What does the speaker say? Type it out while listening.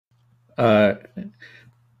Uh,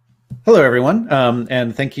 Hello, everyone,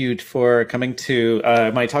 and thank you for coming to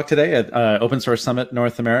my talk today at Open Source Summit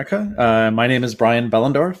North America. My name is Brian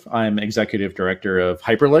Behlendorf. I'm Executive Director of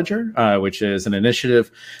Hyperledger, which is an initiative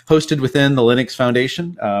hosted within the Linux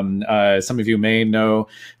Foundation. Some of you may know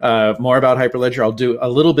more about Hyperledger. I'll do a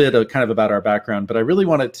little bit of kind of about our background, but I really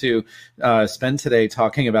wanted to spend today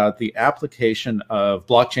talking about the application of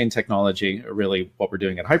blockchain technology, really what we're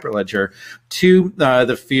doing at Hyperledger, to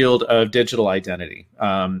the field of digital identity.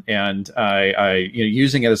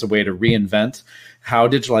 Using it as a way to reinvent how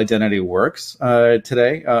digital identity works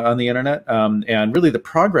today on the internet, and really the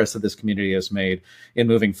progress that this community has made in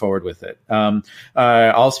moving forward with it.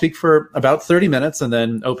 I'll speak for about 30 minutes and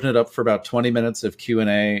then open it up for about 20 minutes of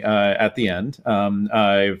Q&A at the end.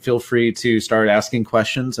 Feel free to start asking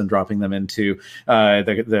questions and dropping them into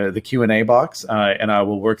the Q&A box, and I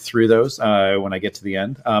will work through those when I get to the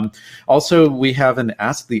end. Also, we have an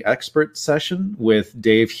Ask the Expert session with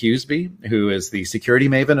Dave Huseby, who is the security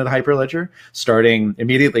maven at Hyperledger, starting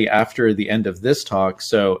immediately after the end of this talk,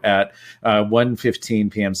 so at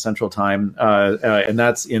 1:15 p.m. Central Time, and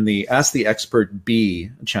that's in the Ask the Expert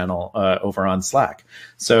B channel over on Slack.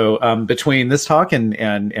 So between this talk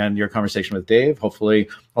and your conversation with Dave, hopefully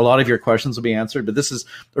a lot of your questions will be answered, but this is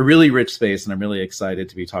a really rich space, and I'm really excited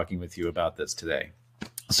to be talking with you about this today.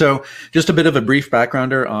 So just a bit of a brief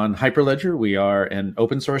backgrounder on Hyperledger. We are an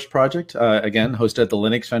open source project, again, hosted at the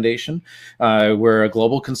Linux Foundation. We're a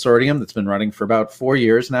global consortium that's been running for about 4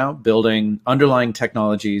 years now, building underlying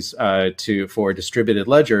technologies for distributed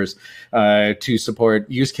ledgers to support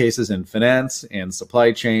use cases in finance, in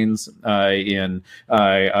supply chains, in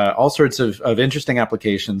all sorts of interesting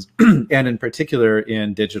applications, and in particular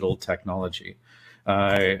in digital technology.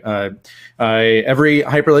 Every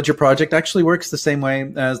Hyperledger project actually works the same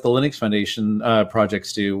way as the Linux Foundation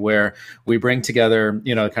projects do, where we bring together,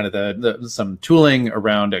 kind of some tooling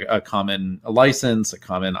around a common license, a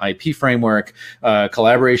common IP framework,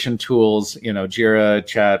 collaboration tools, Jira,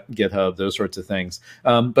 Chat, GitHub, those sorts of things.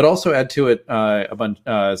 But also add to it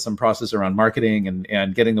some process around marketing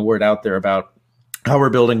and getting the word out there about how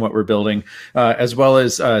we're building what we're building, as well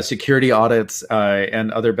as security audits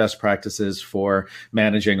and other best practices for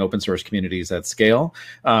managing open source communities at scale.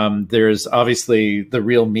 There's obviously the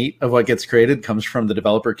real meat of what gets created comes from the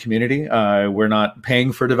developer community. We're not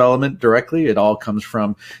paying for development directly. It all comes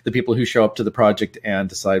from the people who show up to the project and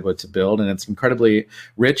decide what to build. And it's incredibly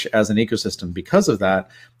rich as an ecosystem because of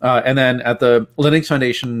that. And then at the Linux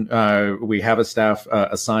Foundation, we have a staff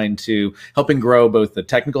assigned to helping grow both the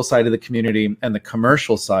technical side of the community and the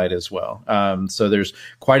commercial side as well. So there's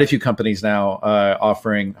quite a few companies now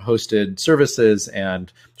offering hosted services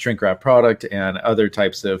and shrink wrap product and other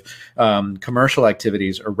types of commercial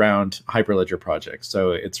activities around Hyperledger projects.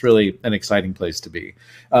 So it's really an exciting place to be.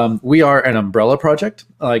 We are an umbrella project,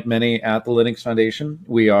 like many at the Linux Foundation.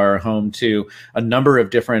 We are home to a number of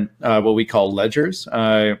different what we call ledgers.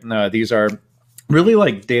 These are really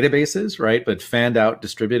like databases, right? But fanned out,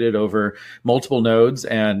 distributed over multiple nodes,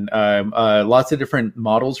 and lots of different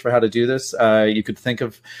models for how to do this. You could think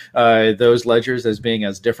of those ledgers as being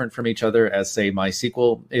as different from each other as, say,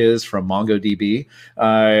 MySQL is from MongoDB.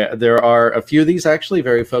 There are a few of these actually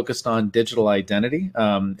very focused on digital identity,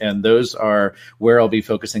 and those are where I'll be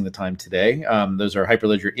focusing the time today. Those are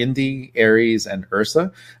Hyperledger Indy, Aries, and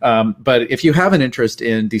Ursa. But if you have an interest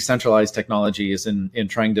in decentralized technologies and in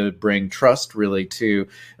trying to bring trust really to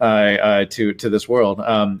this world,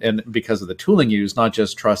 and because of the tooling used, not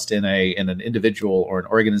just trust in an individual or an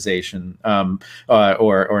organization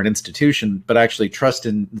or an institution, but actually trust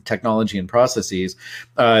in technology and processes.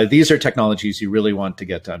 These are technologies you really want to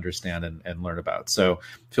get to understand and learn about. So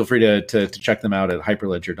feel free to check them out at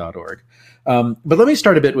hyperledger.org. But let me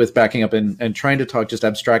start a bit with backing up and trying to talk just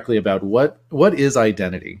abstractly about what is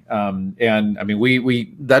identity. And I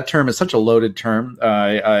mean, that term is such a loaded term,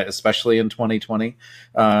 especially in 2020.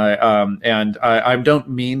 And I don't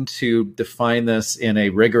mean to define this in a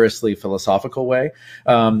rigorously philosophical way.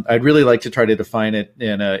 I'd really like to try to define it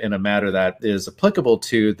in a manner that is applicable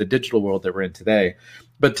to the digital world that we're in today.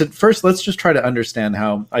 But first, let's just try to understand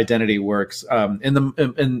how identity works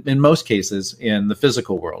in most cases in the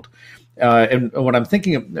physical world. And when I'm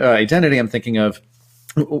thinking of identity, I'm thinking of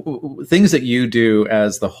things that you do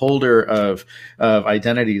as the holder of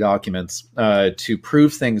identity documents to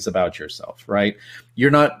prove things about yourself, right?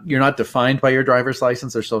 You're not defined by your driver's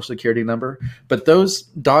license or social security number, but those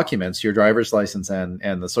documents, your driver's license and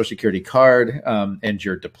the social security card and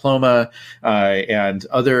your diploma and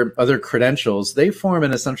other credentials, they form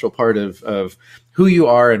an essential part of who you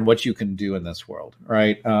are and what you can do in this world,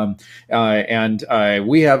 right?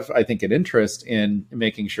 We have, I think, an interest in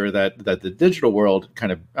making sure that the digital world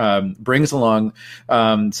kind of brings along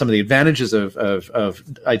some of the advantages of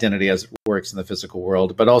identity as it works in the physical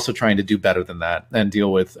world, but also trying to do better than that and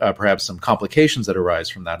deal with perhaps some complications that arise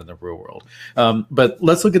from that in the real world. But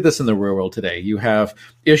let's look at this in the real world today. You have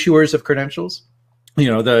issuers of credentials.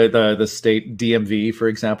 The state DMV, for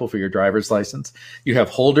example, for your driver's license. You have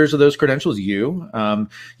holders of those credentials. You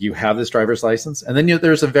have this driver's license, and then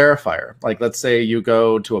there's a verifier. Like, let's say you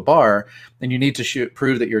go to a bar and you need to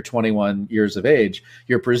prove that you're 21 years of age.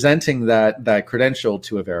 You're presenting that credential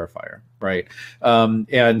to a verifier, right?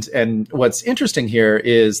 And what's interesting here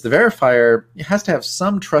is the verifier has to have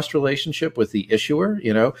some trust relationship with the issuer.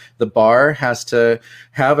 The bar has to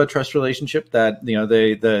have a trust relationship that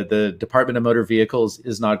the Department of Motor Vehicles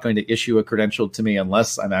is not going to issue a credential to me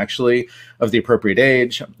unless I'm actually of the appropriate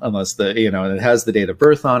age, unless and it has the date of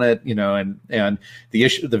birth on it, and the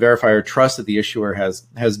verifier trusts that the issuer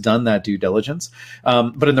has done that due diligence.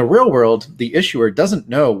 But in the real world, the issuer doesn't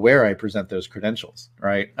know where I present those credentials,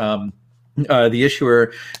 right? The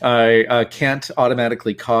issuer can't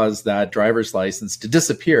automatically cause that driver's license to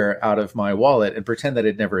disappear out of my wallet and pretend that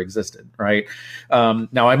it never existed, right?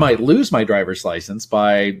 Now, I might lose my driver's license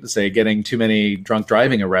by, say, getting too many drunk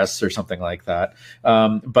driving arrests or something like that.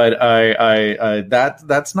 But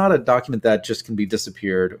that's not a document that just can be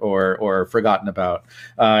disappeared or forgotten about.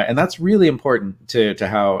 And that's really important to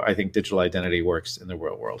how I think digital identity works in the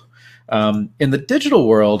real world. In the digital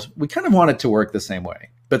world, we kind of want it to work the same way.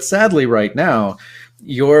 But sadly, right now,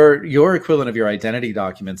 your equivalent of your identity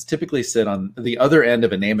documents typically sit on the other end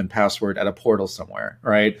of a name and password at a portal somewhere,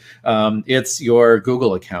 right? It's your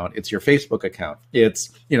Google account, it's your Facebook account,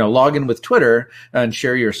 it's log in with Twitter and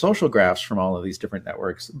share your social graphs from all of these different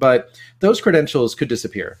networks. But those credentials could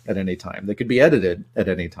disappear at any time. They could be edited at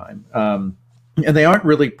any time. And they aren't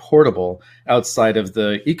really portable outside of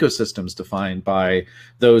the ecosystems defined by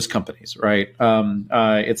those companies, right?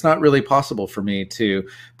 It's not really possible for me to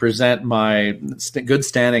present my good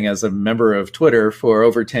standing as a member of Twitter for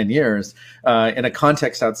over 10 years in a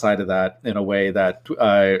context outside of that in a way that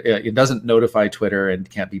it doesn't notify Twitter and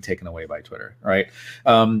can't be taken away by Twitter, right?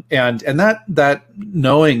 And that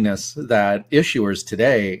knowingness that issuers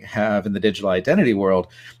today have in the digital identity world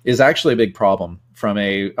is actually a big problem from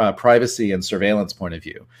a privacy and surveillance point of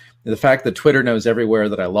view. The fact that Twitter knows everywhere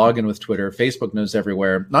that I log in with Twitter, Facebook knows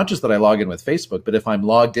everywhere, not just that I log in with Facebook, but if I'm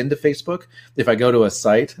logged into Facebook, if I go to a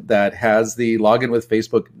site that has the login with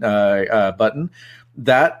Facebook button,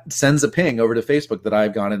 that sends a ping over to Facebook that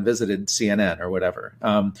I've gone and visited CNN or whatever.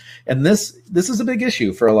 And this is a big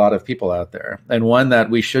issue for a lot of people out there, and one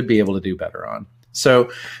that we should be able to do better on.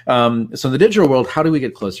 So in the digital world, how do we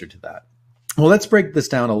get closer to that? Well, let's break this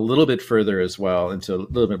down a little bit further as well into a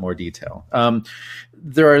little bit more detail.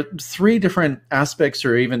 There are three different aspects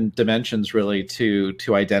or even dimensions really to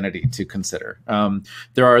identity to consider.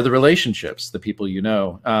 There are the relationships, the people you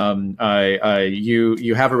know.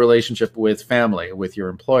 You have a relationship with family, with your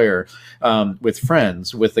employer, with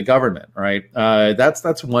friends, with the government, right?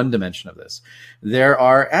 That's one dimension of this. There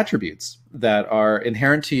are attributes that are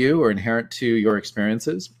inherent to you or inherent to your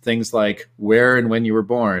experiences. Things like where and when you were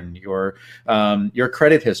born, your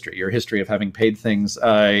credit history, your history of having paid things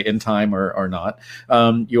in time or not,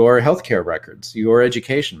 your healthcare records, your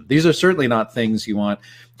education. These are certainly not things you want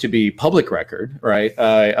to be public record, right?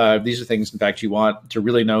 These are things, in fact, you want to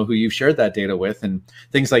really know who you've shared that data with. And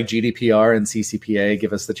things like GDPR and CCPA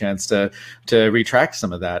give us the chance to retract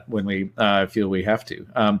some of that when we feel we have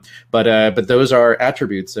to. But those are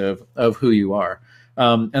attributes of who you are.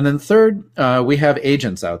 And then third, we have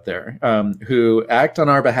agents out there who act on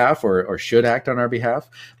our behalf or should act on our behalf,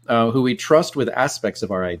 who we trust with aspects of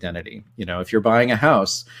our identity. If you're buying a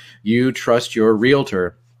house, you trust your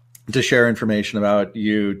realtor to share information about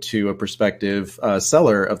you to a prospective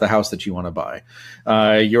seller of the house that you want to buy.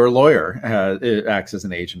 Your lawyer acts as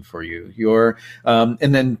an agent for you.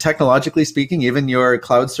 And then technologically speaking, even your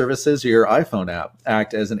cloud services or your iPhone app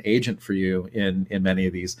act as an agent for you in many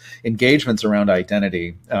of these engagements around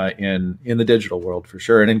identity in the digital world for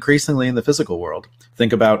sure, and increasingly in the physical world.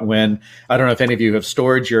 Think about when, I don't know if any of you have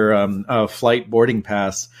stored your flight boarding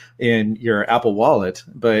pass in your Apple Wallet,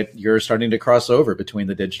 but you're starting to cross over between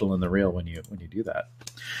the digital and the real when you do that.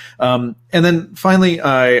 And then finally,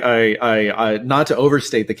 I not to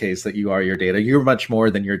overstate the case that you are your data. You're much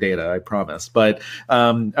more than your data, I promise. But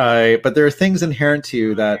there are things inherent to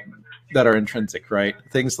you that that are intrinsic, right?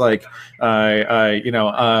 Things like, things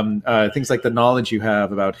like the knowledge you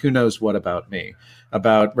have about who knows what about me,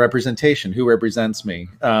 about representation, who represents me,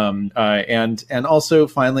 and also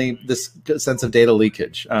finally this sense of data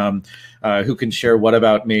leakage, who can share what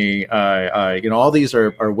about me. All these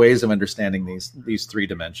are ways of understanding these three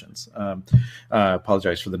dimensions.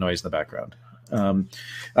 Apologize for the noise in the background.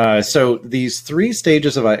 So these three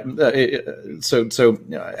stages of as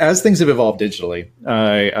things have evolved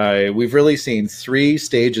digitally, we've really seen three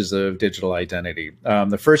stages of digital identity.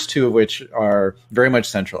 The first two of which are very much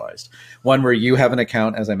centralized. One where you have an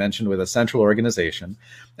account, as I mentioned, with a central organization,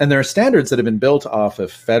 and there are standards that have been built off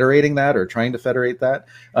of federating that or trying to federate that,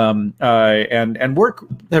 and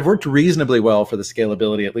have worked reasonably well for the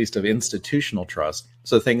scalability, at least of institutional trust.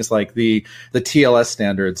 So things like the TLS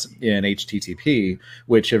standards in HTTP,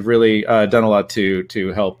 which have really done a lot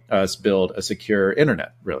to help us build a secure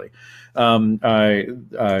internet, really.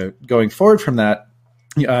 Going forward from that,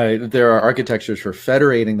 there are architectures for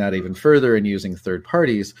federating that even further and using third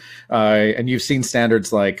parties. And you've seen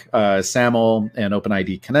standards like SAML and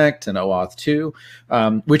OpenID Connect and OAuth 2,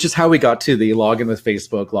 which is how we got to the login with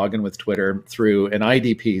Facebook, login with Twitter through an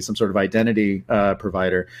IDP, some sort of identity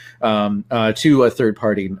provider, to a third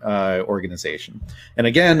party organization. And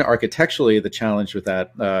again, architecturally, the challenge with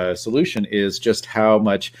that solution is just how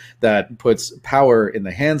much that puts power in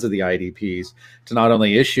the hands of the IDPs to not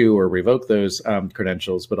only issue or revoke those credentials,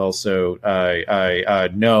 but also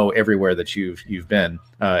know everywhere that you've been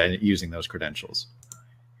using those credentials.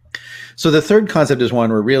 So the third concept is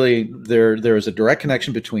one where really there is a direct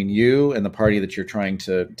connection between you and the party that you're trying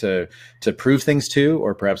to prove things to,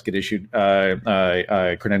 or perhaps get issued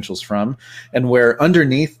credentials from, and where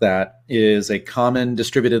underneath that is a common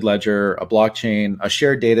distributed ledger, a blockchain, a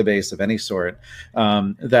shared database of any sort,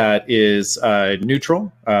 that is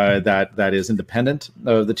neutral, that is independent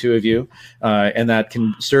of the two of you, and that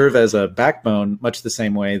can serve as a backbone, much the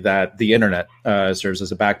same way that the internet serves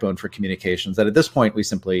as a backbone for communications that at this point we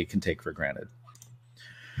simply can take for granted.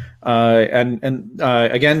 Again,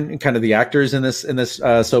 kind of the actors in this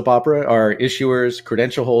soap opera are issuers,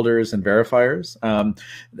 credential holders, and verifiers.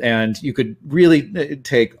 And you could really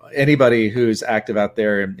take anybody who's active out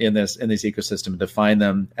there in this ecosystem and define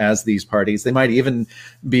them as these parties. They might even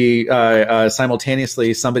be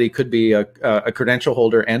simultaneously. Somebody could be a credential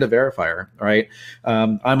holder and a verifier, right?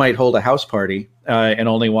 I might hold a house party and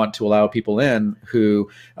only want to allow people in who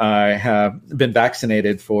have been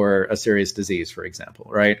vaccinated for a serious disease, for example,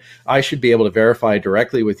 right? I should be able to verify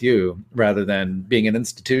directly with you rather than being an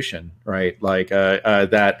institution, right? Like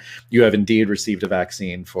that you have indeed received a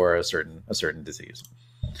vaccine for a certain disease.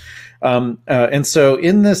 And so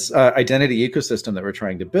in this identity ecosystem that we're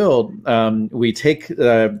trying to build, we take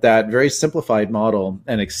that very simplified model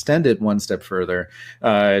and extend it one step further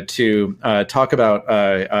to talk about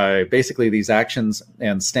basically these actions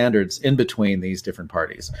and standards in between these different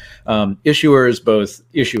parties. Issuers both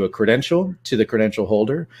issue a credential to the credential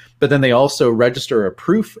holder, but then they also register a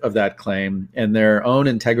proof of that claim and their own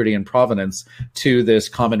integrity and provenance to this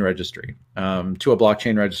common registry, to a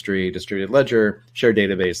blockchain registry, distributed ledger, shared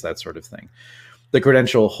database, that sort of thing. The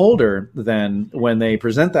credential holder, then, when they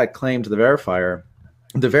present that claim to the verifier,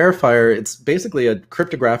 it's basically a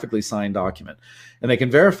cryptographically signed document. And they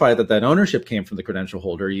can verify that that ownership came from the credential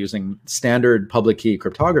holder using standard public key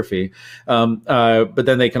cryptography. But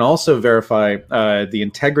then they can also verify the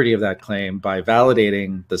integrity of that claim by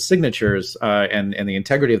validating the signatures and the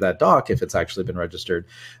integrity of that doc, if it's actually been registered,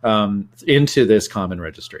 into this common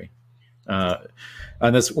registry.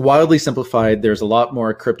 And that's wildly simplified. There's a lot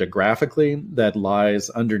more cryptographically that lies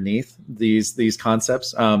underneath these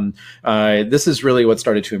concepts. This is really what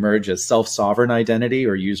started to emerge as self-sovereign identity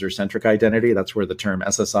or user-centric identity. That's where the term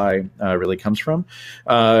SSI really comes from.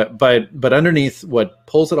 But underneath, what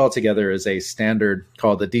pulls it all together is a standard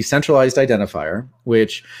called the decentralized identifier,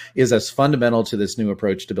 which is as fundamental to this new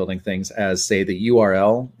approach to building things as, say, the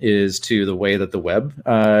URL is to the way that the web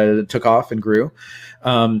took off and grew.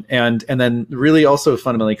 And then really also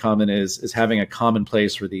fundamentally common is having a common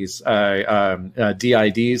place where these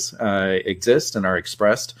DIDs exist and are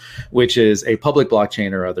expressed, which is a public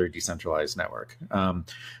blockchain or other decentralized network.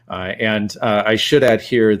 And I should add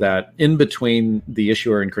here that in between the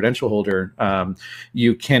issuer and credential holder,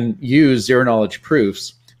 you can use zero-knowledge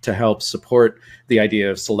proofs to help support the idea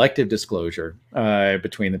of selective disclosure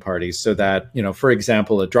between the parties, so that, for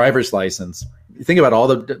example, a driver's license, think about all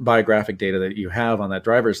the biographic data that you have on that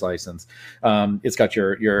driver's license. It's got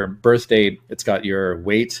your birth date, it's got your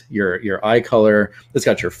weight, your eye color, it's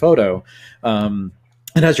got your photo.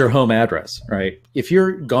 It has your home address, right? If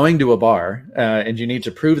you're going to a bar and you need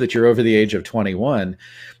to prove that you're over the age of 21,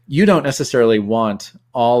 you don't necessarily want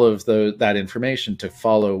all of that information to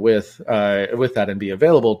follow with that and be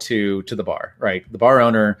available to the bar, right? The bar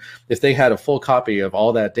owner, if they had a full copy of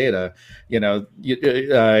all that data, that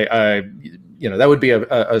would be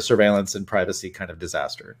a surveillance and privacy kind of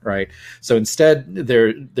disaster, right? So instead,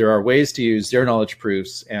 there are ways to use zero knowledge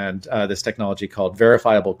proofs and this technology called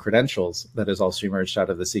verifiable credentials that has also emerged out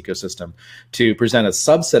of this ecosystem to present a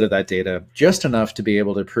subset of that data, just enough to be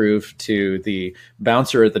able to prove to the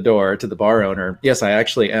bouncer at the door, to the bar owner, yes, I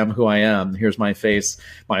actually am who I am. Here's my face,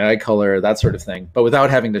 my eye color, that sort of thing, but without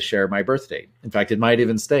having to share my birth date. In fact, it might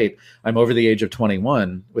even state I'm over the age of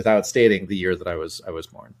 21 without stating the year that I was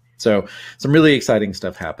born. So some really exciting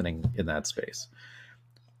stuff happening in that space.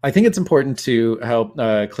 I think it's important to help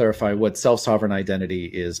clarify what self-sovereign identity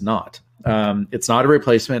is not. It's not a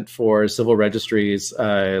replacement for civil registries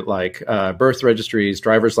like birth registries,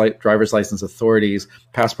 driver's license authorities,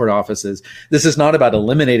 passport offices. This is not about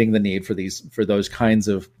eliminating the need for those kinds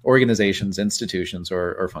of organizations, institutions,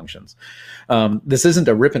 or functions. This isn't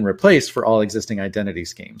a rip and replace for all existing identity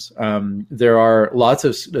schemes. There are lots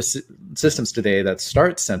of systems today that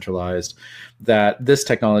start centralized that this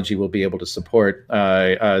technology will be able to support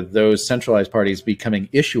those centralized parties becoming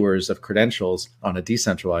issuers of credentials on a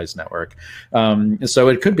decentralized network. So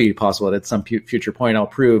it could be possible that at some future point I'll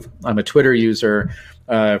prove I'm a Twitter user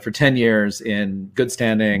for 10 years in good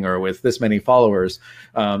standing or with this many followers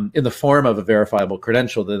in the form of a verifiable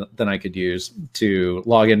credential that then I could use to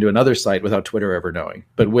log into another site without Twitter ever knowing.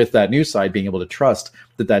 But with that new site, being able to trust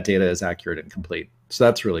that that data is accurate and complete. So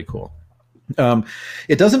that's really cool.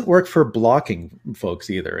 It doesn't work for blocking folks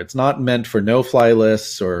either. It's not meant for no-fly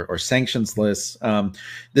lists or sanctions lists.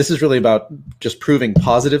 This is really about just proving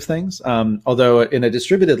positive things. Although in a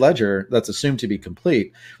distributed ledger that's assumed to be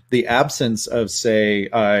complete, the absence of, say,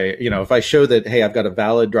 if I show that, hey, I've got a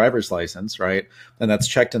valid driver's license, right, and that's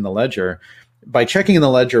checked in the ledger, by checking in the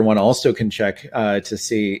ledger, one also can check to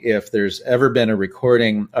see if there's ever been a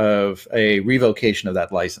recording of a revocation of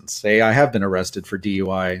that license. Say I have been arrested for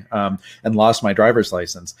DUI and lost my driver's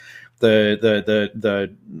license. The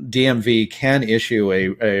DMV can issue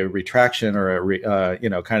a retraction or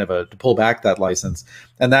to pull back that license,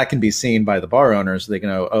 and that can be seen by the bar owner, so they can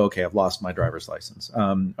know, oh, okay, I've lost my driver's license.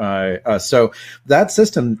 So that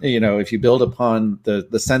system, if you build upon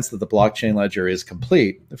the sense that the blockchain ledger is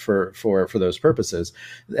complete for those purposes,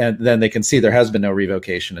 and then they can see there has been no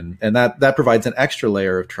revocation, and that provides an extra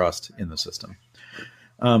layer of trust in the system.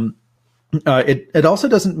 It also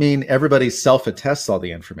doesn't mean everybody self-attests all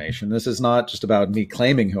the information. This is not just about me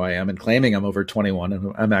claiming who I am and claiming I'm over 21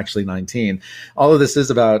 and I'm actually 19. All of this is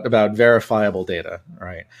about verifiable data,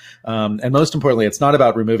 right? And most importantly, it's not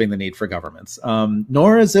about removing the need for governments,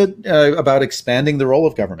 nor is it about expanding the role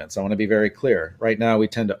of governments. I want to be very clear. Right now, we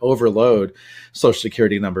tend to overload social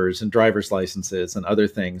security numbers and driver's licenses and other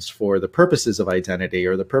things for the purposes of identity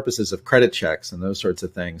or the purposes of credit checks and those sorts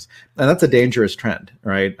of things. And that's a dangerous trend,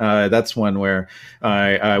 right? That's one where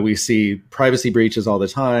we see privacy breaches all the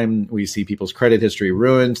time. We see people's credit history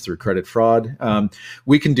ruined through credit fraud.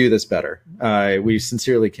 We can do this better. We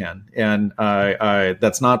sincerely can. And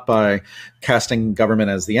that's not by casting government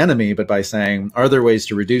as the enemy, but by saying, are there ways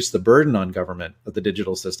to reduce the burden on government of the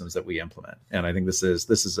digital systems that we implement? And I think this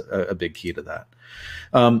is a big key to that.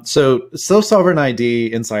 So self-sovereign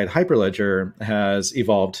ID inside Hyperledger has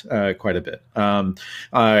evolved quite a bit.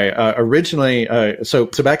 Originally, so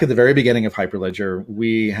back at the very beginning of Hyperledger,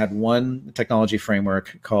 we had one technology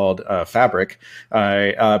framework called Fabric,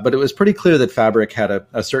 but it was pretty clear that Fabric had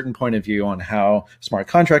a certain point of view on how smart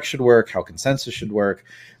contracts should work, how consensus should work,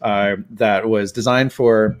 that was designed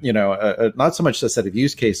for, not so much a set of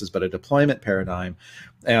use cases, but a deployment paradigm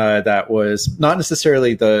that was not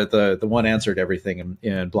necessarily the one answer to everything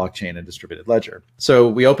in blockchain and distributed ledger. So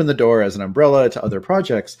we opened the door as an umbrella to other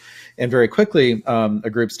projects, and very quickly a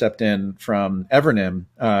group stepped in from Evernym,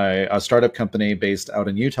 a startup company based out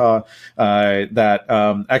in Utah that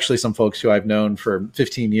actually some folks who I've known for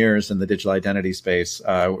 15 years in the digital identity space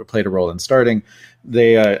played a role in starting.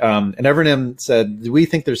 They and Evernym said, we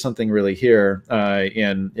think there's something really here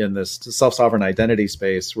in this self-sovereign identity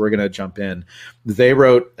space. We're going to jump in. They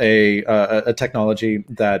wrote a technology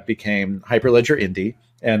that became Hyperledger Indy,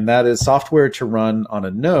 and that is software to run on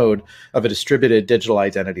a node of a distributed digital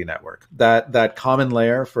identity network. That common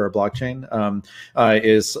layer for a blockchain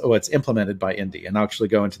is what's implemented by Indy, and I'll actually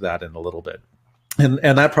go into that in a little bit.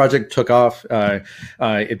 And that project took off.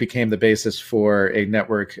 It became the basis for a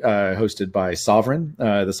network hosted by Sovereign,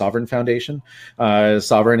 the Sovereign Foundation.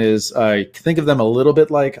 Sovereign is, think of them a little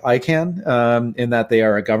bit like ICANN, in that they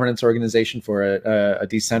are a governance organization for a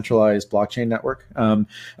decentralized blockchain network.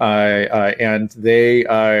 And they,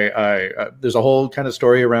 there's a whole kind of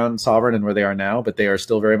story around Sovereign and where they are now, but they are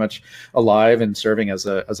still very much alive and serving as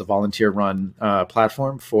a volunteer-run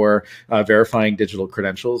platform for verifying digital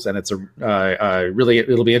credentials. And it's really,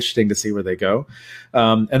 it'll be interesting to see where they go.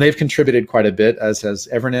 And they've contributed quite a bit, as has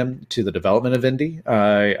Evernym, to the development of Indy,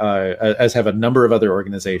 as have a number of other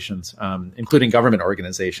organizations, including government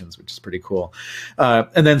organizations, which is pretty cool.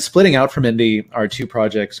 And then splitting out from Indy are two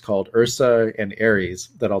projects called Ursa and Aries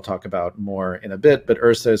that I'll talk about more in a bit. But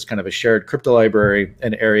Ursa is kind of a shared crypto library,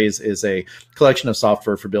 and Aries is a collection of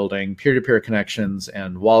software for building peer-to-peer connections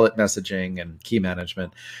and wallet messaging and key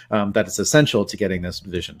management that is essential to getting this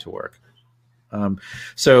vision to work.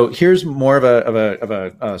 So here's more of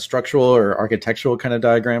a structural or architectural kind of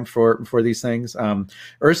diagram for these things.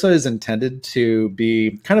 Ursa is intended to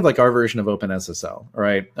be kind of like our version of OpenSSL,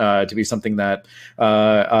 right? To be something that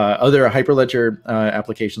other Hyperledger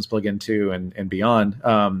applications plug into and beyond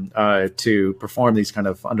to perform these kind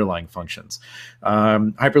of underlying functions.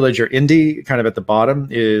 Hyperledger Indy, kind of at the bottom,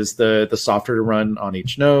 is the software to run on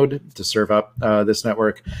each node to serve up this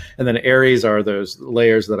network, and then Aries are those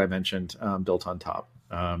layers that I mentioned built on top.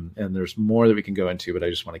 And there's more that we can go into, but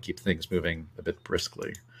I just want to keep things moving a bit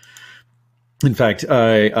briskly. In fact,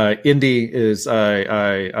 Indy is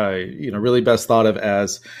really best thought of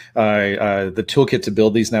as the toolkit to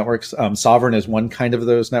build these networks. Sovereign is one kind of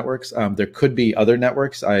those networks. There could be other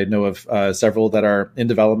networks. I know of several that are in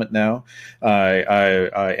development now,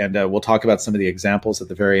 and we'll talk about some of the examples at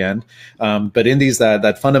the very end. But Indy's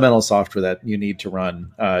that fundamental software that you need to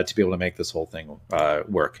run to be able to make this whole thing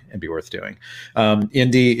work and be worth doing.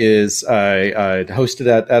 Indy is hosted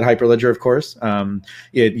at Hyperledger, of course.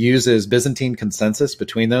 It uses Byzantine consensus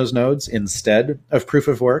between those nodes instead of proof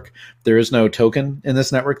of work. There is no token in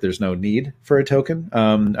this network. There's no need for a token,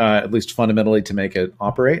 at least fundamentally, to make it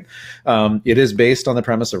operate. It is based on the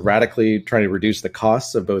premise of radically trying to reduce the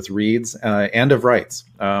costs of both reads and of writes.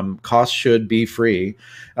 Costs should be free.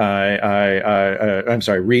 I'm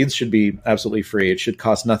sorry, reads should be absolutely free. It should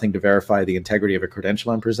cost nothing to verify the integrity of a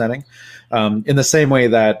credential I'm presenting. In the same way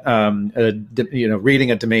that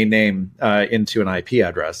reading a domain name into an IP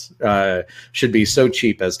address should be so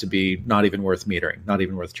cheap as to be not even worth metering, not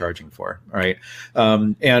even worth charging for. All right,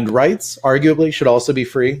 and writes arguably should also be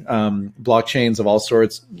free. Blockchains of all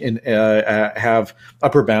sorts have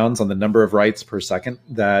upper bounds on the number of writes per second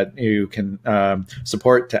that you can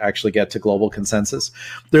support to actually get to global consensus.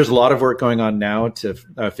 There's a lot of work going on now to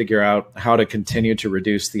figure out how to continue to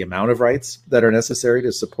reduce the amount of writes that are necessary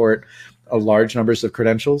to support large numbers of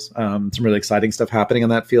credentials. Some really exciting stuff happening in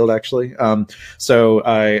that field, actually. So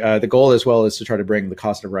the goal as well is to try to bring the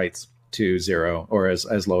cost of writes to zero or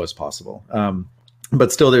as low as possible.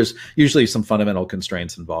 But still, there's usually some fundamental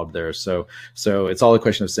constraints involved there. So it's all a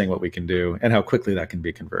question of seeing what we can do and how quickly that can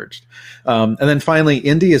be converged. And then finally,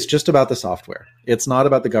 Indy is just about the software. It's not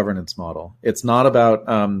about the governance model. It's not about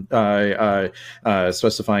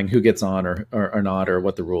specifying who gets on or not, or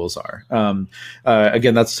what the rules are.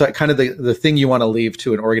 Again, that's kind of the thing you want to leave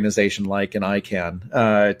to an organization like an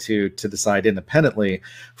ICANN to decide independently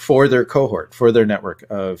for their cohort, for their network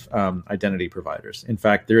of identity providers. In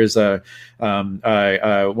fact, there is one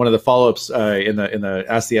of the follow-ups in the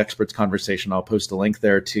Ask the Experts conversation. I'll post a link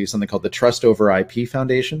there to something called the Trust Over IP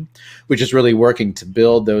Foundation, which is really working to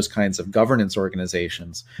build those kinds of governance organizations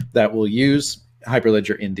that will use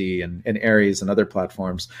Hyperledger Indy and Aries and other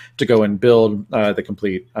platforms to go and build the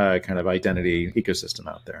complete kind of identity ecosystem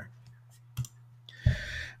out there.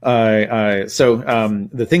 So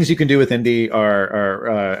the things you can do with Indy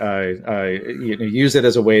are use it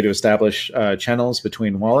as a way to establish channels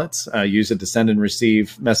between wallets, use it to send and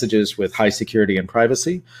receive messages with high security and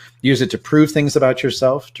privacy, use it to prove things about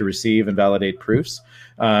yourself, to receive and validate proofs,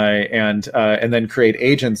 and then create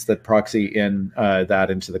agents that proxy in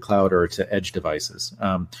that into the cloud or to edge devices.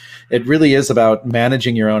 It really is about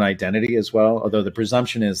managing your own identity as well, although the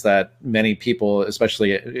presumption is that many people,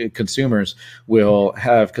 especially consumers, will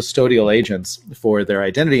have custodial agents for their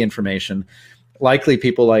identity information, likely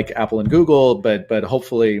people like Apple and Google, but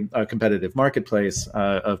hopefully a competitive marketplace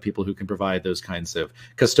of people who can provide those kinds of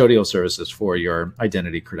custodial services for your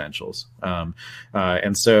identity credentials.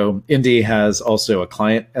 And so Indy has also a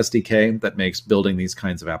client SDK that makes building these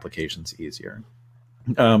kinds of applications easier.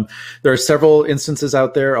 There are several instances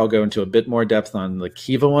out there. I'll go into a bit more depth on the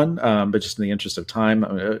Kiva one, but just in the interest of time,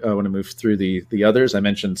 I want to move through the others. I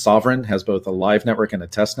mentioned Sovereign has both a live network and a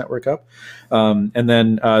test network up. And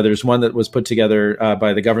then there's one that was put together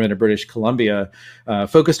by the government of British Columbia,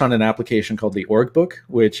 focused on an application called the Org Book,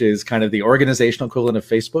 which is kind of the organizational equivalent of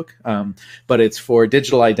Facebook, but it's for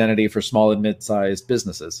digital identity for small and mid-sized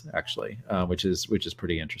businesses, actually, which is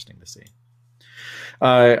pretty interesting to see.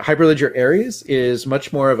 Hyperledger Aries is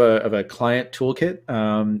much more of a client toolkit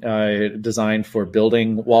designed for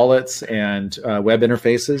building wallets and web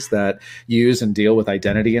interfaces that use and deal with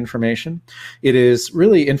identity information. It is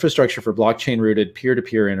really infrastructure for blockchain-rooted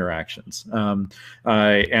peer-to-peer interactions, and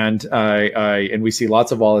we see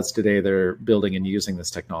lots of wallets today that are building and using this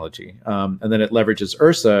technology. And then it leverages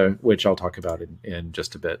Ursa, which I'll talk about in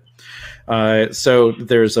just a bit. So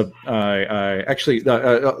there's actually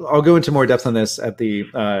I'll go into more depth on this at the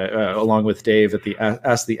along with Dave at the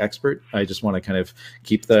Ask the Expert. I just want to kind of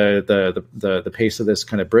keep the pace of this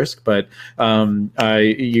kind of brisk, but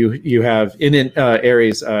you have in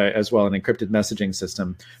Aries as well an encrypted messaging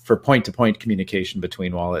system for point-to-point communication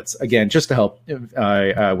between wallets. Again, just to help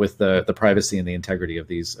with the privacy and the integrity of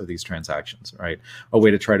these transactions. Right, a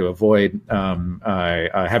way to try to avoid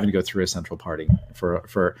having to go through a central party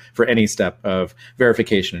for any step of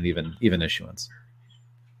verification and even issuance.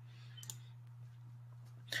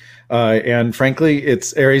 And frankly,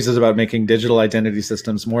 Aries is about making digital identity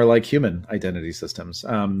systems more like human identity systems,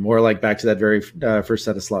 more like back to that very first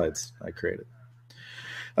set of slides I created.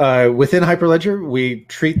 Within Hyperledger, we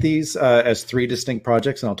treat these as three distinct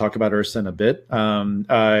projects, and I'll talk about Ursa in a bit. And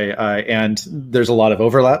there's a lot of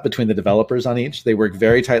overlap between the developers on each. They work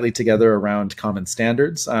very tightly together around common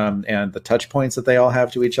standards and the touch points that they all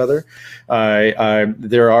have to each other.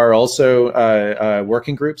 There are also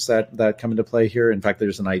working groups that come into play here. In fact,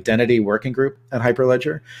 there's an identity working group at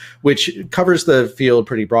Hyperledger, which covers the field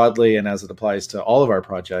pretty broadly and as it applies to all of our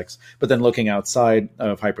projects. But then looking outside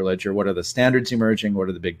of Hyperledger, what are the standards emerging? What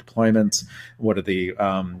are the big deployments? What are the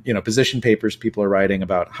position papers people are writing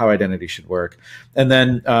about how identity should work? And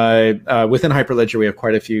then within Hyperledger, we have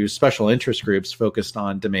quite a few special interest groups focused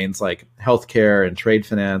on domains like healthcare and trade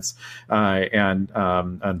finance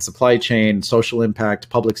and supply chain, social impact,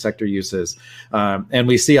 public sector uses. And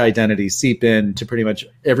we see identity seep into pretty much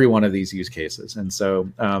every one of these use cases. And so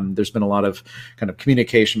there's been a lot of kind of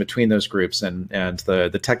communication between those groups and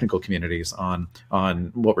the technical communities on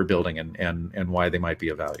what we're building and why they might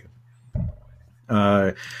be of value.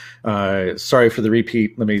 Sorry for the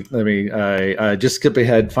repeat. Let me just skip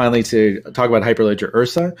ahead finally to talk about Hyperledger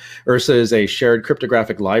Ursa. Ursa is a shared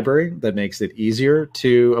cryptographic library that makes it easier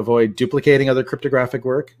to avoid duplicating other cryptographic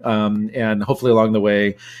work and hopefully along the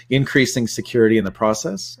way increasing security in the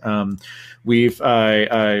process. We've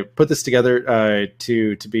put this together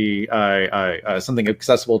to be something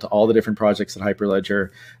accessible to all the different projects at Hyperledger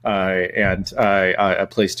and a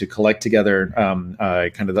place to collect together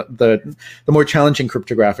kind of the more challenging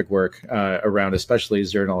cryptographic work around especially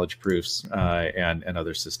zero knowledge proofs and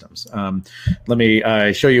other systems. Let me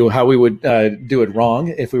show you how we would do it wrong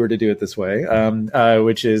if we were to do it this way,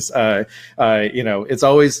 which is, it's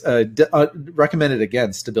always recommended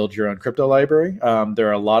against to build your own crypto library. There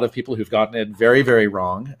are a lot of people who've gotten it very, very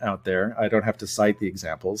wrong out there. I don't have to cite the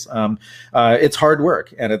examples. It's hard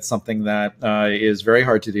work, and it's something that is very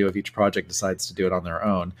hard to do if each project decides to do it on their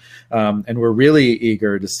own. And we're really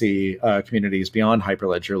eager to see communities beyond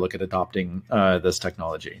Hyperledger look at adopting this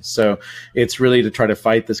technology. So it's really to try to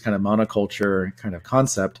fight this kind of monoculture kind of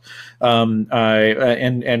concept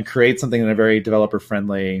and create something in a very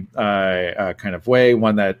developer-friendly kind of way,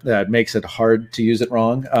 one that makes it hard to use it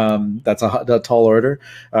wrong. That's a tall order,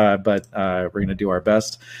 but we're going to do our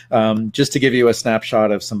best. Just to give you a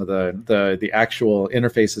snapshot of some of the actual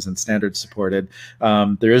interfaces and standards supported,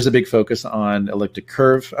 there is a big focus on elliptic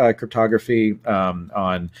curve cryptography.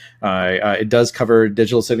 It does cover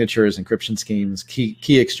digital signatures, encryption schemes,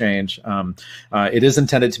 key exchange. It is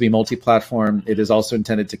intended to be multi-platform. It is also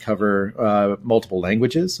intended to cover multiple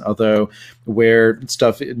languages, although where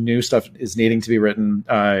new stuff is needing to be written,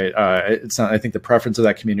 I think the preference of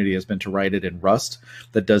that community has been to write it in Rust.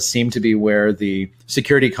 That does seem to be where the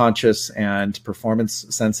security conscious and performance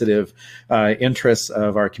sensitive interests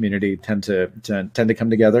of our community tend to come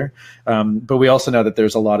together. But we also know that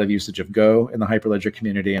there's a lot of usage of Go in the Hyperledger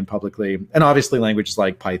community and publicly, and And obviously languages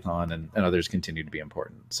like Python and others continue to be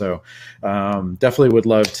important. So definitely would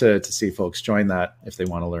love to see folks join that if they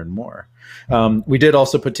want to learn more. We did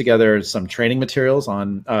also put together some training materials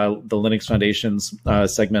on the Linux Foundation's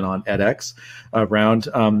segment on edX around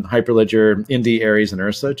Hyperledger, Indy, Aries, and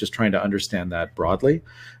Ursa, just trying to understand that broadly.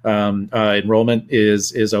 Enrollment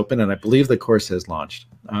is open, and I believe the course has launched.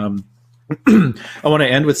 I want to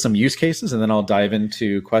end with some use cases, and then I'll dive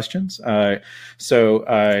into questions. I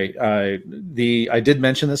did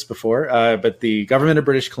mention this before, but the government of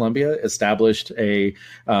British Columbia established a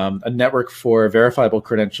network for verifiable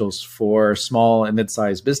credentials for small and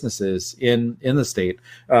mid-sized businesses in the state,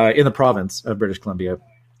 in the province of British Columbia,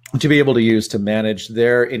 to be able to use to manage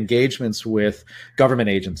their engagements with government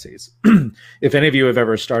agencies. If any of you have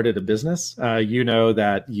ever started a business, you know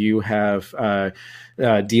that you have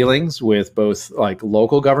dealings with both like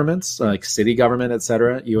local governments, like city government, et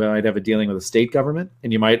cetera. You might have a dealing with a state government,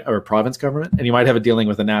 and or a province government, and you might have a dealing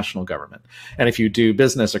with a national government. And if you do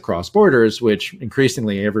business across borders, which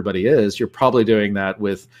increasingly everybody is, you're probably doing that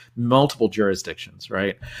with multiple jurisdictions,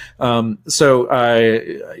 right?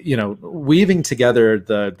 Weaving together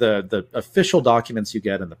the official documents you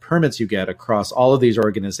get and the permits you get across all of these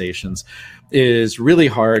organizations is really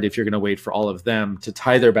hard if you're going to wait for all of them to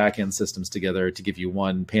tie their back-end systems together to give you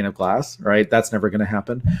one pane of glass, right? That's never going to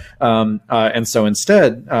happen. And so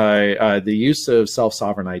instead, the use of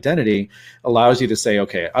self-sovereign identity allows you to say,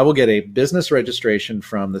 okay, I will get a business registration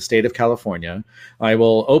from the state of California. I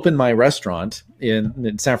will open my restaurant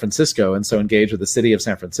in San Francisco, and so engage with the city of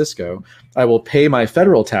San Francisco. I will pay my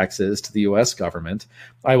federal taxes to the US government.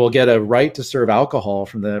 I will get a right to serve alcohol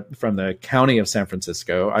from the county of San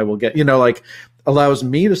Francisco. I will get, allows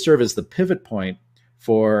me to serve as the pivot point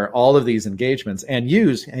for all of these engagements and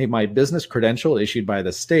use my business credential issued by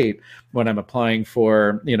the state when I'm applying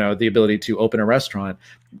for, the ability to open a restaurant.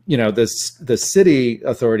 The city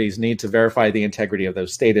authorities need to verify the integrity of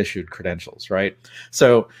those state issued credentials, right?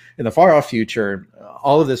 So in the far off future,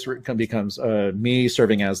 all of this becomes me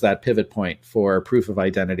serving as that pivot point for proof of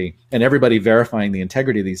identity and everybody verifying the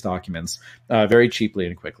integrity of these documents very cheaply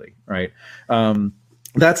and quickly, right?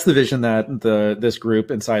 That's the vision that this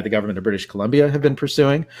group inside the government of British Columbia have been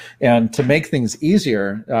pursuing. And to make things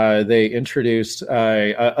easier, they introduced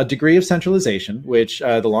a degree of centralization, which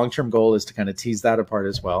the long-term goal is to kind of tease that apart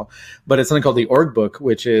as well. But it's something called the org book,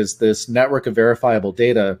 which is this network of verifiable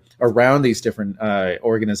data around these different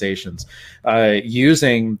organizations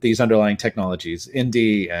using these underlying technologies,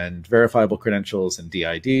 Indy and verifiable credentials and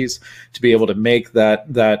DIDs, to be able to make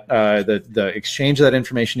the exchange of that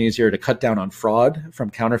information easier, to cut down on fraud from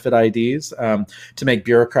counterfeit IDs, to make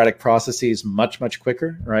bureaucratic processes much, much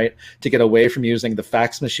quicker, right? To get away from using the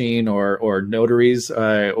fax machine or notaries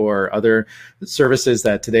or other services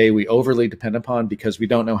that today we overly depend upon because we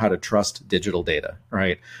don't know how to trust digital data,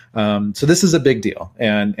 right? So this is a big deal.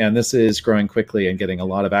 And this is growing quickly and getting a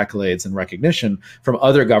lot of accolades and recognition from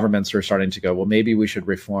other governments who are starting to go, well, maybe we should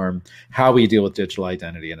reform how we deal with digital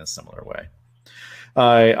identity in a similar way.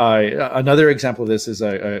 Another example of this is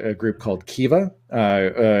a group called Kiva.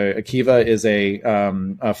 Kiva is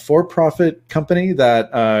a for-profit company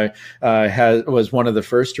that was one of the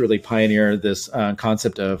first to really pioneer this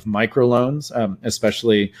concept of microloans,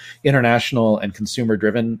 especially international and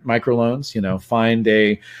consumer-driven microloans. Find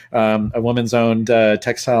a woman's owned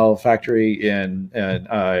textile factory in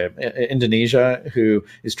Indonesia who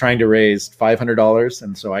is trying to raise $500,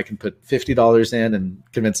 and so I can put $50 in and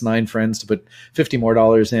convince 9 friends to put $50 more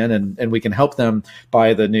in, and we can help them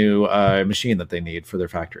buy the new machine that they need for their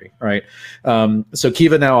factory, right? So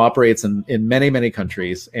Kiva now operates in many, many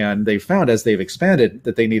countries, and they found as they've expanded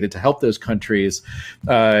that they needed to help those countries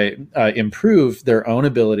improve their own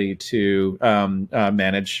ability to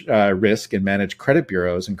manage risk and manage credit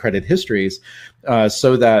bureaus and credit histories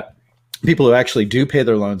so that people who actually do pay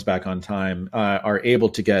their loans back on time are able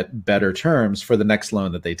to get better terms for the next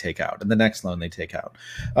loan that they take out and the next loan they take out.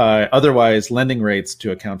 Otherwise, lending rates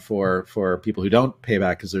to account for people who don't pay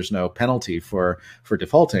back because there's no penalty for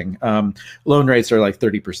defaulting, loan rates are like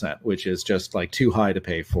 30%, which is just like too high to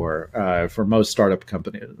pay for most startup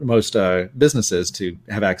companies, most businesses to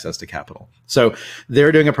have access to capital. So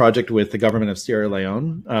they're doing a project with the government of Sierra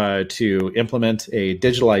Leone to implement a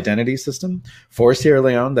digital identity system for Sierra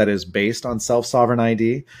Leone that is based on self-sovereign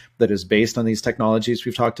ID, that is based on these technologies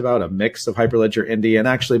we've talked about, a mix of Hyperledger, Indy, and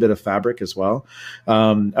actually a bit of Fabric as well,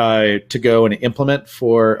 to go and implement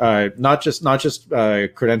for not just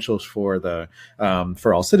credentials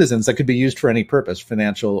for all citizens that could be used for any purpose,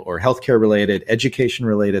 financial or healthcare related, education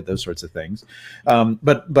related, those sorts of things,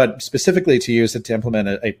 but specifically to use it to implement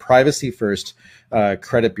a privacy first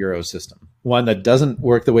credit bureau system, one that doesn't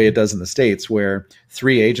work the way it does in the States, where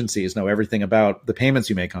 3 agencies know everything about the payments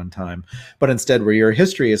you make on time, but instead where your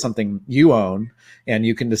history is something you own and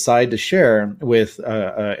you can decide to share with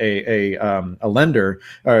a lender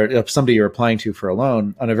or somebody you're applying to for a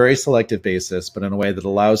loan on a very selective basis, but in a way that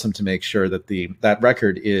allows them to make sure that that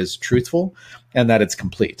record is truthful and that it's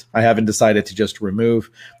complete. I haven't decided to just remove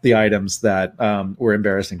the items that were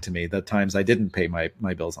embarrassing to me, the times I didn't pay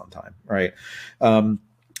my bills on time, right?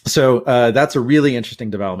 So that's a really interesting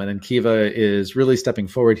development, and Kiva is really stepping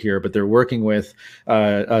forward here, but they're working with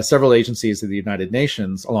several agencies of the United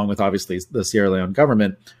Nations, along with obviously the Sierra Leone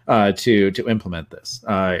government, to implement this.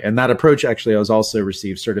 And that approach actually has also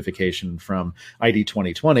received certification from ID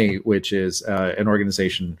 2020, which is an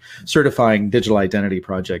organization certifying digital identity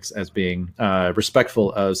projects as being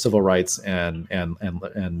respectful of civil rights and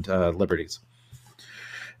liberties.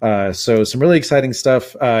 So some really exciting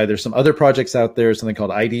stuff. There's some other projects out there, something called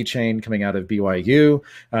ID Chain coming out of BYU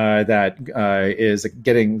that is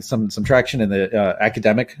getting some traction in the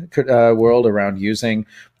academic world around using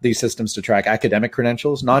these systems to track academic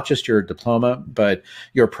credentials, not just your diploma, but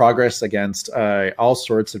your progress against all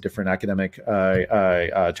sorts of different academic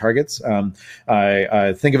targets.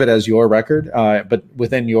 Think of it as your record, but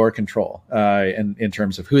within your control in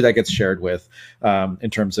terms of who that gets shared with, in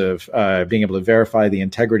terms of being able to verify the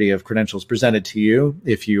integrity of credentials presented to you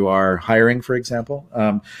if you are hiring, for example,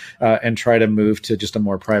 and try to move to just a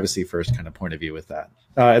more privacy first kind of point of view with that.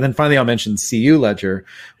 And then finally, I'll mention CU Ledger,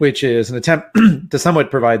 which is an attempt to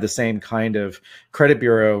somewhat provide the same kind of credit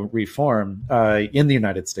bureau reform in the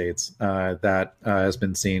United States that has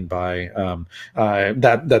been seen by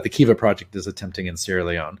that the Kiva project is attempting in Sierra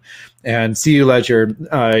Leone. And CU Ledger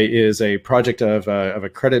is a project of a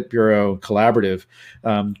credit bureau collaborative,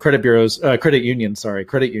 credit union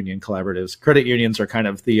collaboratives. Credit unions are kind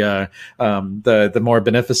of the more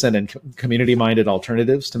beneficent and community-minded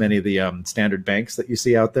alternatives to many of the standard banks that you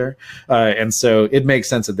see out there. And so it makes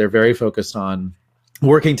sense that they're very focused on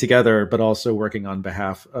working together, but also working on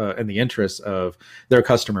behalf and the interests of their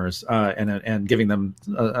customers and giving them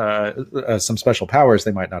some special powers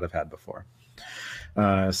they might not have had before.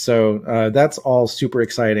 So that's all super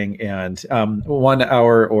exciting, and 1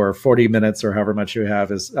 hour or 40 minutes or however much you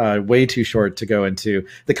have is way too short to go into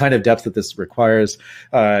the kind of depth that this requires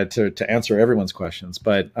to answer everyone's questions.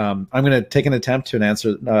 But I'm going to take an attempt to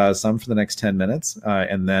answer some for the next 10 minutes,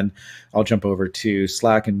 and then I'll jump over to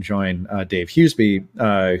Slack and join Dave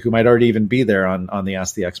Hughesby, who might already even be there on the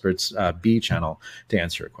Ask the Experts B channel to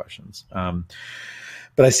answer your questions.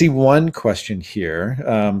 But I see one question here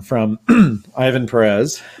from Ivan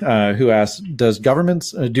Perez, who asks, are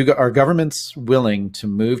governments willing to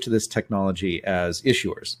move to this technology as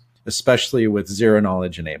issuers, especially with zero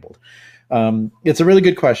knowledge enabled? It's a really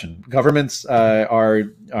good question. Governments are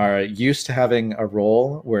used to having a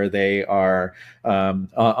role where they are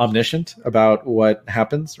omniscient about what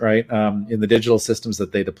happens, right, in the digital systems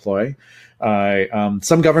that they deploy.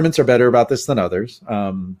 Some governments are better about this than others.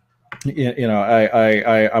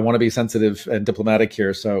 I want to be sensitive and diplomatic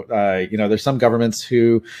here. So, there's some governments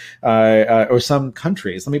who, or some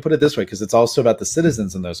countries, let me put it this way, because it's also about the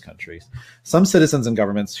citizens in those countries. Some citizens and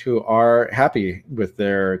governments who are happy with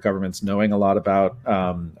their governments knowing a lot about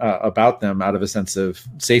them out of a sense of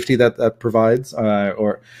safety that provides,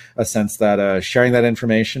 or a sense that sharing that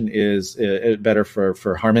information is better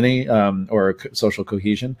for harmony or social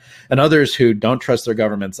cohesion, and others who don't trust their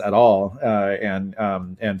governments at all, and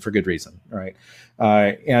for good reason, right?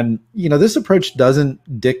 And this approach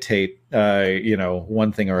doesn't dictate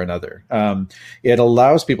one thing or another. It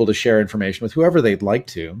allows people to share information with whoever they'd like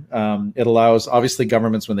to. It allows, obviously,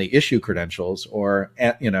 governments, when they issue credentials or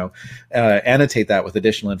annotate that with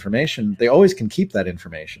additional information, they always can keep that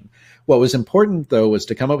information. What was important, though, was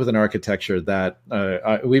to come up with an architecture that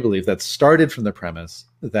we believe that started from the premise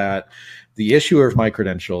that the issuer of my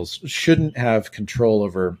credentials shouldn't have control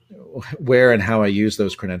over where and how I use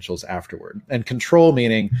those credentials afterward. And control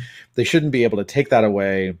meaning they shouldn't be able to take that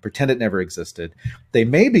away, pretend it never existed. They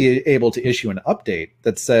may be able to issue an update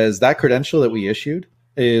that says that credential that we issued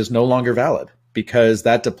is no longer valid because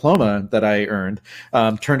that diploma that I earned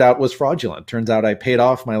turned out was fraudulent. Turns out I paid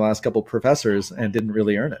off my last couple professors and didn't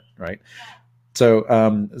really earn it, right? So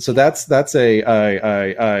that's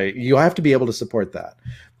you have to be able to support that.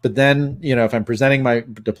 But then, if I'm presenting my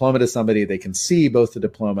diploma to somebody, they can see both the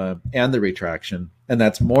diploma and the retraction. And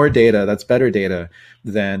that's more data, that's better data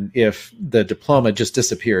than if the diploma just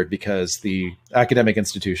disappeared because the academic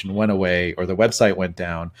institution went away or the website went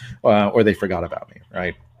down or they forgot about me,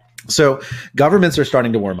 right? So governments are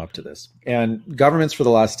starting to warm up to this. And governments for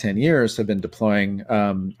the last 10 years have been deploying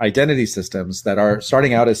identity systems that are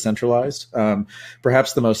starting out as centralized.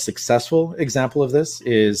 Perhaps the most successful example of this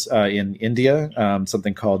is in India,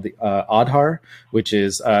 something called the Aadhaar, which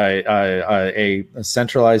is a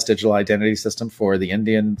centralized digital identity system for the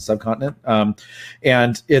Indian subcontinent.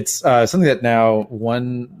 And it's something that now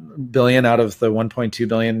 1 billion out of the 1.2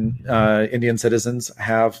 billion Indian citizens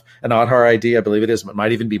have an Aadhaar ID. I believe it is, but it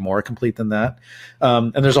might even be more complete than that.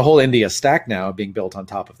 And there's a whole India stack now being built on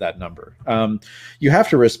top of that number. You have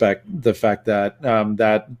to respect the fact that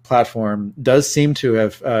that platform does seem to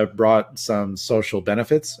have brought some social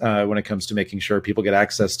benefits when it comes to making sure people get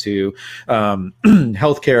access to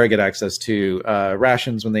healthcare, get access to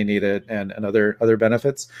rations when they need it, and other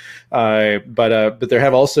benefits. But there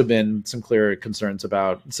have also been some clear concerns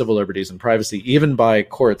about civil liberties and privacy, even by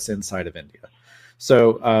courts inside of India.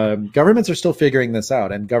 So governments are still figuring this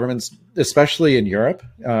out, and governments, especially in Europe,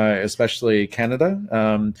 especially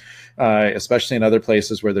Canada, especially in other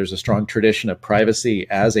places where there's a strong tradition of privacy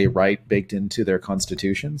as a right baked into their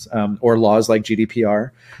constitutions, or laws like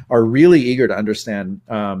GDPR, are really eager to understand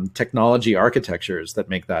technology architectures that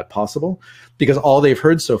make that possible, because all they've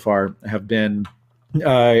heard so far have been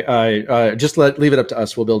just leave it up to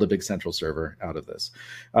us. We'll build a big central server out of this.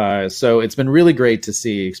 So it's been really great to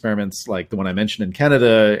see experiments like the one I mentioned in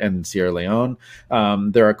Canada and Sierra Leone.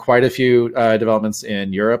 There are quite a few developments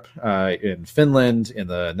in Europe, in Finland, in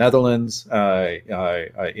the Netherlands,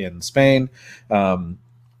 in Spain,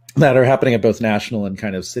 that are happening at both national and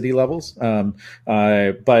kind of city levels. But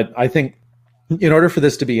I think in order for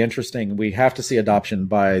this to be interesting, we have to see adoption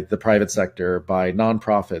by the private sector, by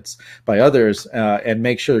nonprofits, by others, and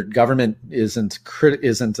make sure government isn't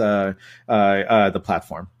the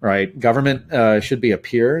platform, right? Government should be a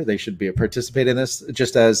peer. They should participate in this,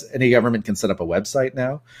 just as any government can set up a website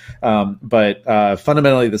now. But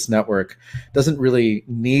fundamentally, this network doesn't really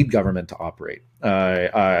need government to operate.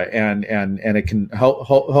 And it can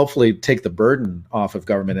hopefully take the burden off of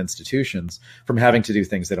government institutions from having to do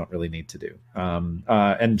things they don't really need to do.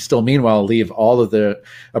 And still, meanwhile, leave all of the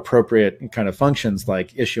appropriate kind of functions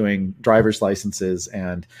like issuing driver's licenses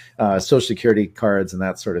and social security cards and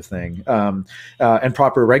that sort of thing, and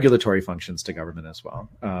proper regulatory functions to government as well.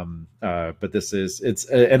 But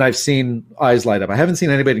and I've seen eyes light up. I haven't seen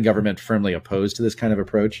anybody in government firmly opposed to this kind of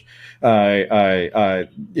approach.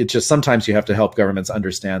 It's just sometimes you have to help governments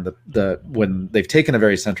understand when they've taken a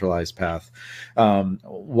very centralized path,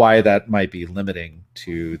 why that might be limiting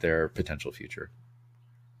to their potential future.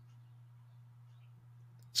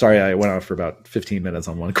 Sorry, I went on for about 15 minutes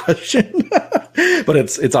on one question, but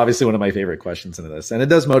it's obviously one of my favorite questions into this, and it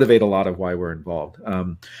does motivate a lot of why we're involved.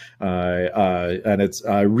 And it's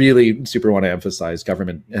really super want to emphasize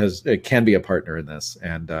government can be a partner in this,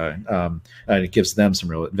 and it gives them some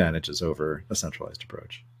real advantages over a centralized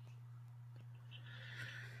approach.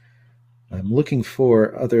 I'm looking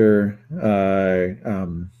for other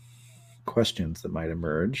questions that might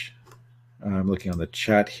emerge. I'm looking on the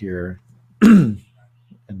chat here and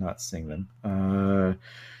not seeing them.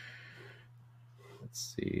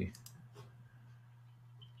 Let's see.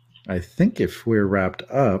 I think if we're wrapped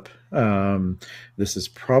up, this is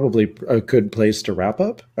probably a good place to wrap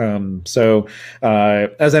up. So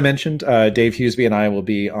as I mentioned, Dave Hughesby and I will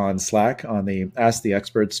be on Slack on the Ask the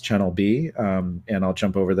Experts Channel B, and I'll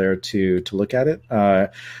jump over there to look at it.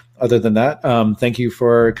 Other than that, thank you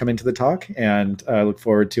for coming to the talk, and I look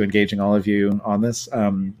forward to engaging all of you on this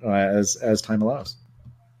as time allows.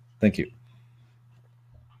 Thank you.